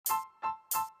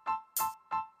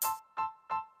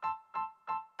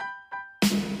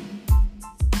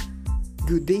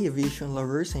Good day, aviation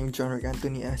lovers. I'm John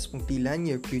Anthony S. Puntilan,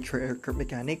 your future aircraft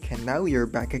mechanic, and now you're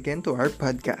back again to our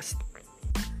podcast.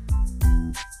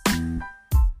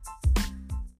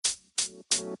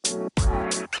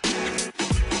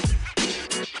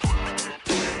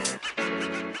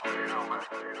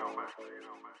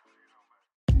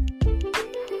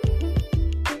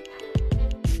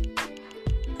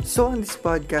 So on this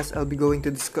podcast, I'll be going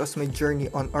to discuss my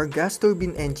journey on our gas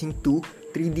turbine engine 2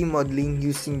 3D modeling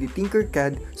using the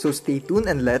Tinkercad, so stay tuned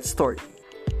and let's start.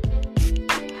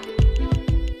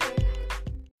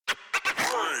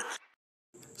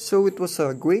 So it was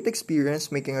a great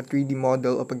experience making a 3D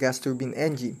model of a gas turbine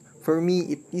engine. For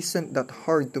me, it isn't that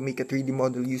hard to make a 3D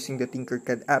model using the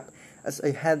Tinkercad app, as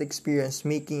I had experience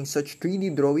making such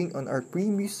 3D drawing on our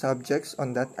previous subjects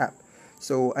on that app.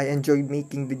 So I enjoyed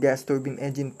making the gas turbine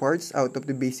engine parts out of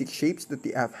the basic shapes that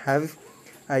the app have.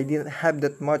 I didn't have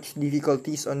that much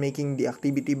difficulties on making the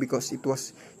activity because it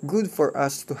was good for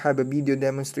us to have a video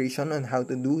demonstration on how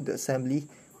to do the assembly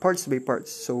parts by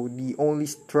parts. So the only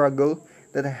struggle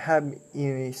that I have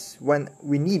is when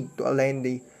we need to align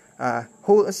the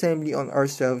whole assembly on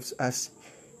ourselves, as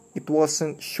it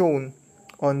wasn't shown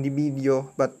on the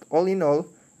video. But all in all,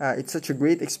 it's such a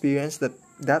great experience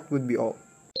that would be all.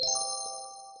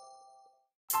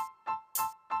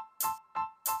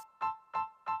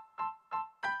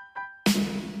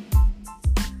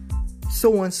 So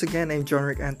once again, I'm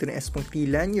John Anthony S.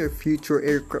 Puntilan, your future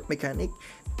aircraft mechanic.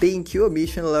 Thank you,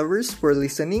 aviation lovers, for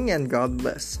listening, and God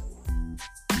bless.